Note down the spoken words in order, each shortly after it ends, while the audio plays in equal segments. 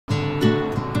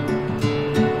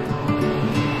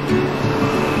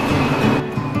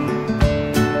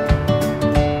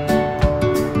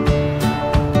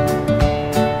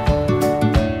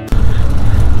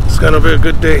gonna be a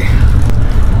good day.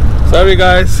 Sorry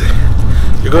guys,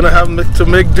 you're gonna have to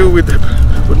make do with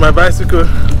my bicycle.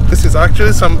 This is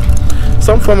actually some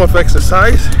form of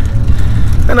exercise,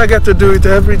 and I get to do it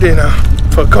every day now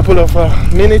for a couple of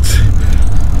minutes.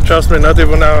 Trust me, not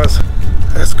even hours.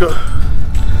 Let's go.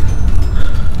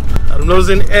 I'm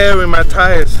losing air in my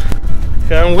tires.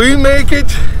 Can we make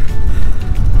it?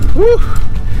 Woo!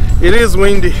 It is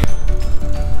windy.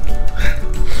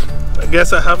 I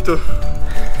guess I have to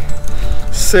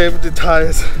save the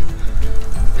tires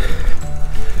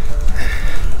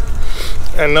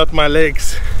and not my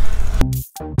legs.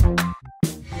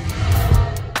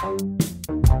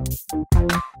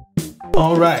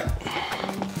 All right.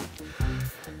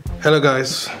 Hello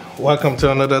guys, welcome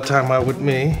to another time out with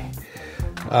me.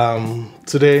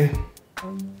 Today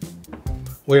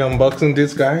we're unboxing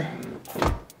this guy,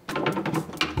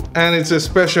 and it's a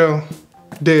special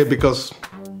day because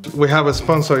we have a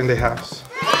sponsor in the house.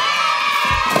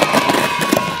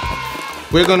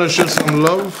 We're gonna show some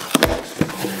love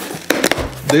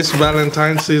this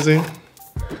Valentine's season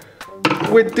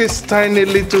with this tiny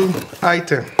little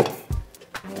item.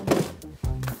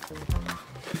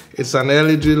 It's an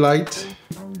LED light,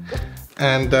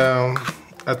 and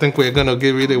I think we're gonna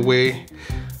give it away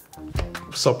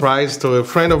surprise to a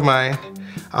friend of mine.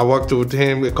 I worked with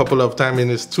him a couple of times in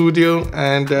his studio,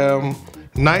 and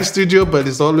nice studio, but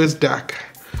it's always dark.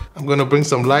 I'm gonna bring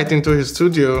some light into his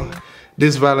studio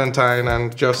this Valentine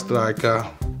and just like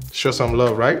show some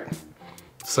love, right?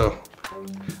 So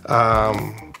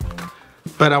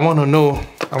but I want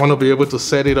to be able to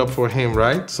set it up for him,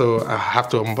 right? So I have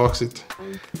to unbox it.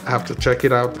 I have to check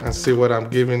it out and see what I'm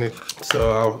giving it,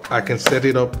 so I can set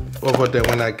it up over there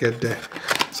when I get there.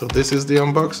 So this is the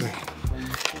unboxing.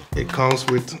 It comes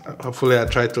with, hopefully I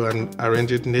try to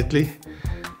arrange it neatly,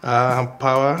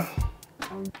 power,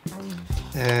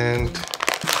 and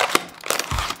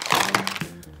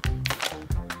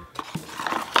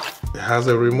it has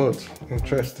a remote.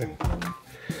 Interesting.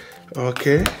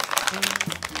 Okay.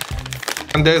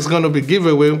 And there's gonna be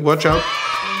giveaway, watch out.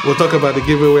 We'll talk about the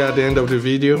giveaway at the end of the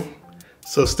video.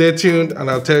 So stay tuned and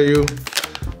I'll tell you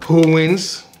who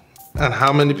wins and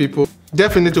how many people.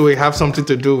 Definitely we have something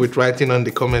to do with writing on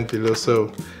the comment below,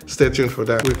 so stay tuned for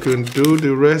that. We can do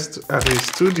the rest at his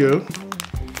studio,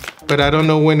 but I don't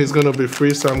know when he's gonna be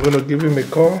free, so I'm gonna give him a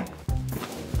call.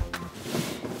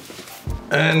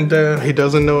 And he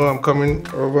doesn't know I'm coming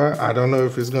over. I don't know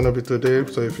if it's gonna be today,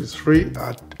 so if he's free,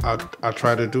 I'll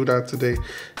try to do that today.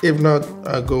 If not,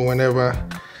 I'll go whenever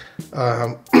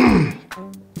and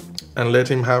let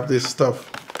him have this stuff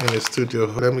in the studio.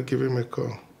 Let me give him a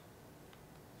call.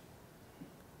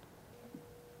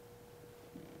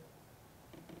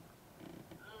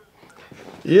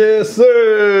 Yes,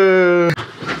 sir.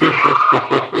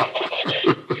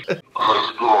 How's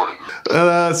it going?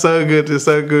 That's so good. It's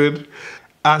so good.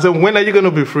 So when are you gonna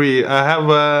be free? I have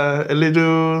a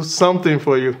little something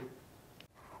for you.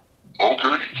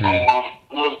 Okay.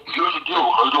 Well, here's the deal.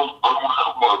 I don't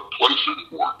have my place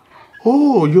anymore.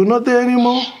 Oh, you're not there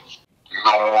anymore?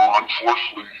 No,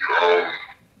 unfortunately, I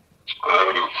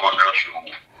had a financial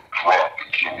drop,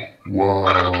 and so I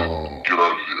had to get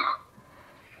out of here.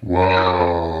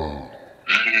 Wow.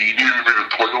 You needed me to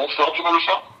play on something or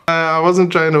something? I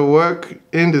wasn't trying to work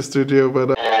in the studio,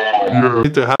 but I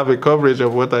need to have a coverage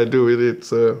of what I do with it,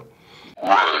 so.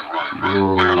 Right.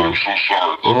 Man, I'm so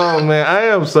sorry. Oh man, I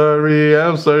am sorry.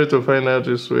 I'm sorry to find out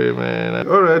this way, man.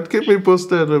 All right, keep me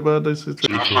posted about this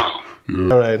situation. Yes, sir.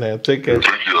 Yeah. All right, now take care.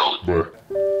 Thank you, Alec.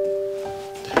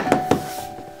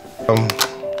 Bye.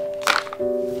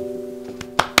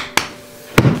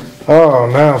 Oh,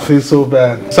 now I feel so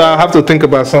bad. So I have to think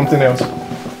about something else.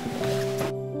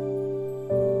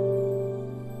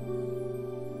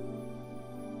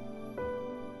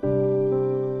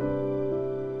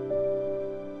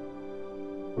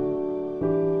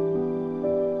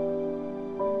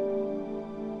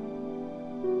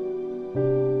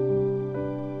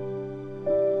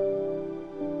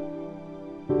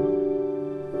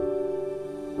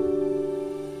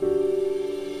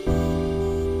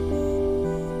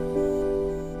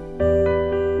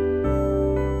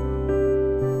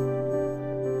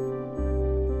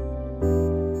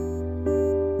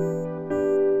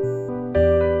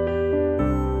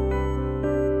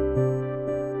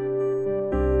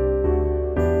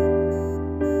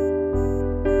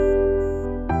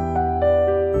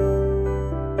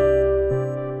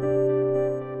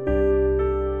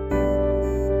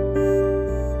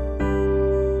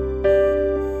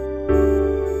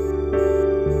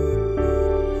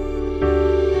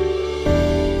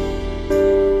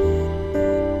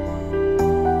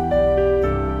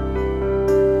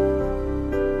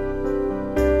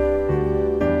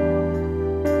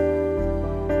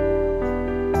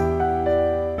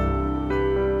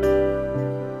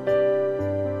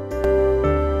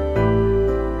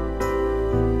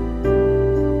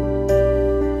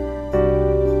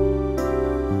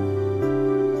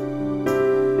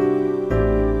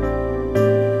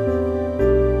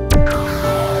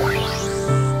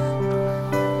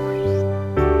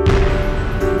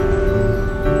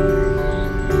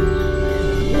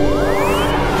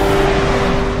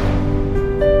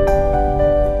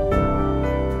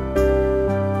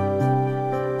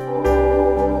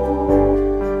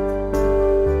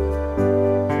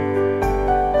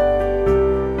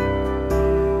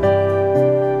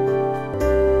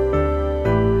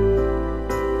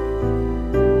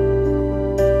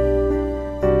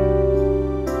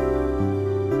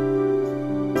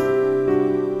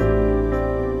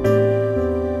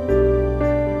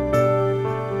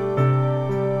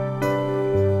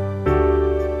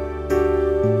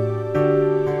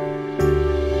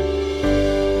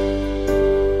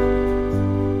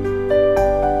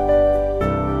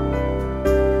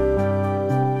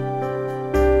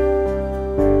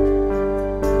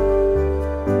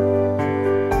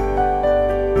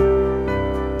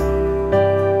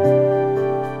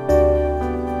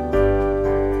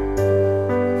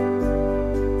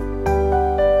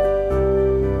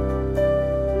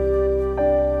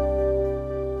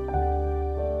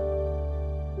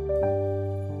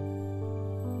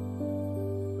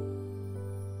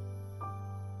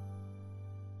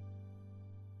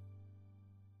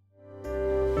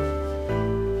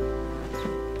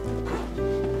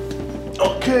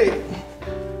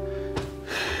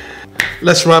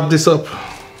 let's wrap this up.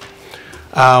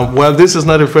 Well, this is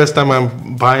not the first time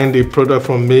I'm buying the product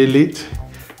from Maylit.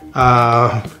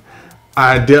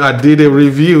 I did a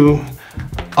review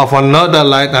of another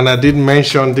light, and I did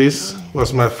mention this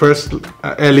was my first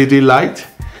LED light,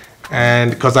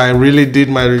 and because I really did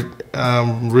my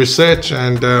research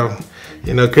and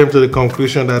came to the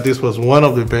conclusion that this was one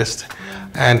of the best,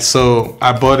 and so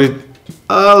I bought it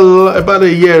about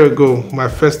a year ago, my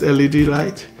first LED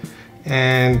light,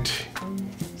 and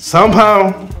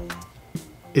somehow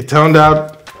it turned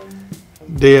out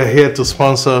they are here to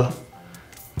sponsor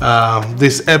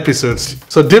these episodes.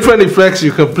 So different effects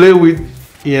you can play with,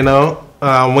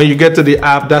 when you get to the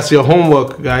app. That's your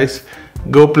homework, guys.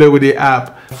 Go play with the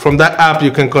app. From that app,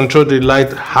 you can control the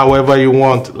light however you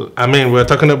want. I mean, we're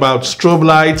talking about strobe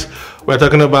lights, we're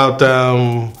talking about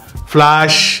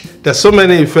flash. There's so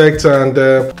many effects, and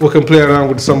we can play around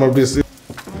with some of this.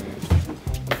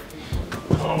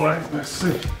 All right, let's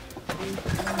see.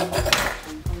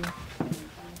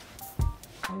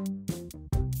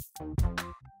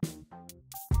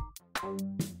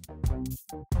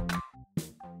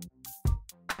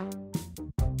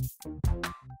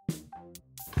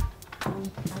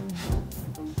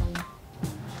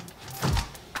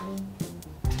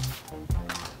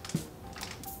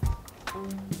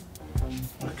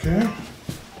 Okay,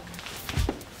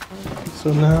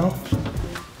 so now,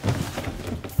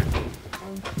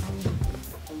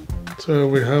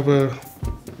 we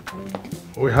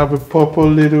have a purple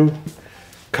little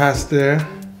cast there.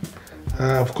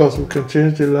 Of course, we can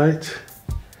change the light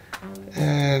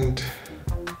and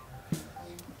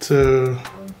to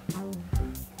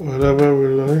whatever we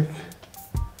like,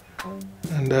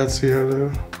 and that's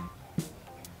yellow,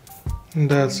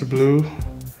 and that's blue.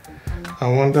 I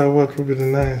wonder what would be the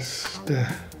nice there.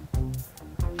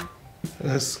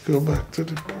 Let's go back to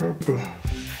the purple.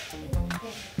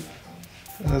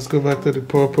 Let's go back to the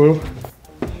purple.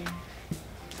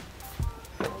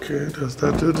 Okay, does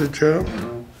that do the job?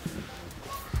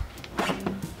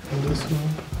 And this one.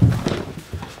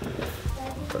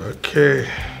 Okay.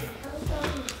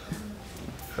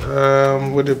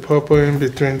 With the purple in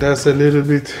between, that's a little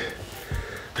bit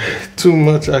too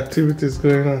much activities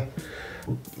going on.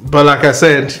 But like I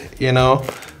said,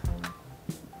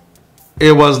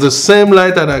 it was the same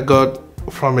light that I got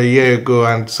from a year ago,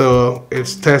 and so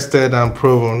it's tested and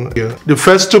proven. The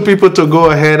first two people to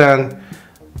go ahead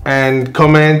and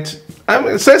comment,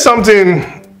 say something,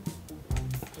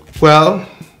 well,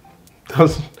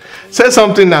 say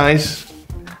something nice.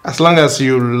 As long as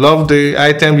you love the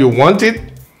item, you want it,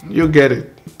 you get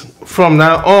it. From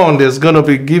now on, there's gonna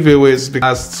be giveaways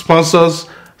because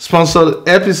sponsored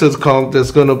episodes come,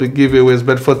 there's gonna be giveaways,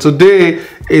 but for today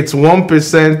it's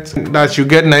 1% that you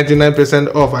get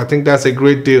 99% off. I think that's a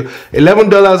great deal.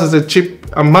 $11 is a cheap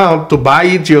amount to buy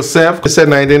it yourself. You said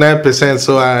 99%,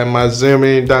 so I'm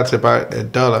assuming that's about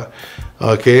 $1.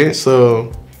 Okay,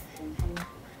 so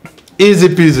easy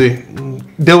peasy.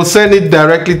 They'll send it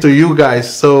directly to you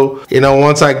guys. So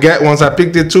once I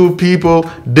pick the two people,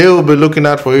 they will be looking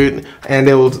out for it, and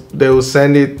they will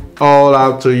send it all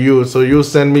out to you. So you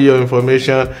send me your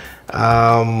information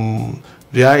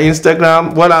via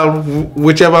Instagram,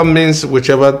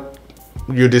 whichever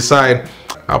you decide.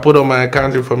 I'll put on my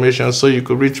account information so you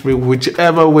could reach me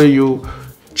whichever way you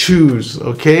choose.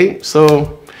 Okay,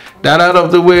 so that out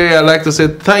of the way, I'd like to say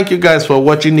thank you guys for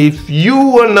watching. If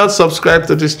you are not subscribed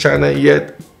to this channel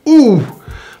yet,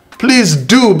 please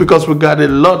do, because we got a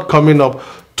lot coming up.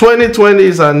 2020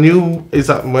 is well, no,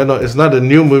 it's not a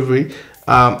new movie.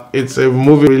 It's a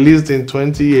movie released in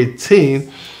 2018,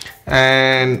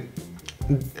 and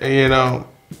it's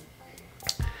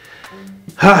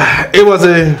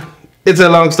a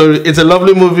long story. It's a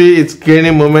lovely movie. It's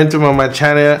gaining momentum on my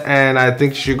channel, and I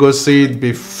think you should go see it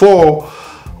before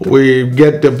we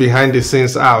get the behind the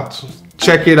scenes out.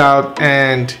 Check it out,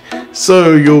 and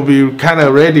so you'll be kind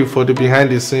of ready for the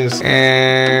behind the scenes.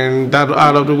 And that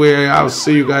out of the way, I'll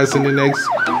see you guys in the next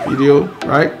video.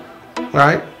 Right?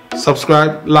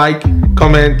 Subscribe, like,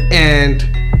 comment, and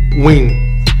win.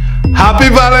 Happy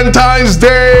Valentine's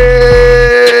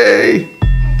Day!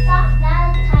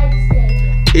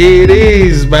 It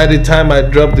is. By the time I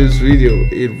drop this video,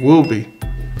 it will be.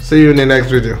 See you in the next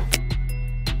video.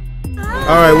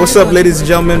 Alright, what's up, ladies and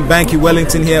gentlemen? Banky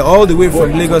Wellington here, all the way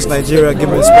from Lagos, Nigeria,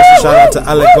 giving a special shout out to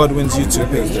Alec Godwin's YouTube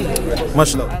page.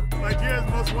 Much love.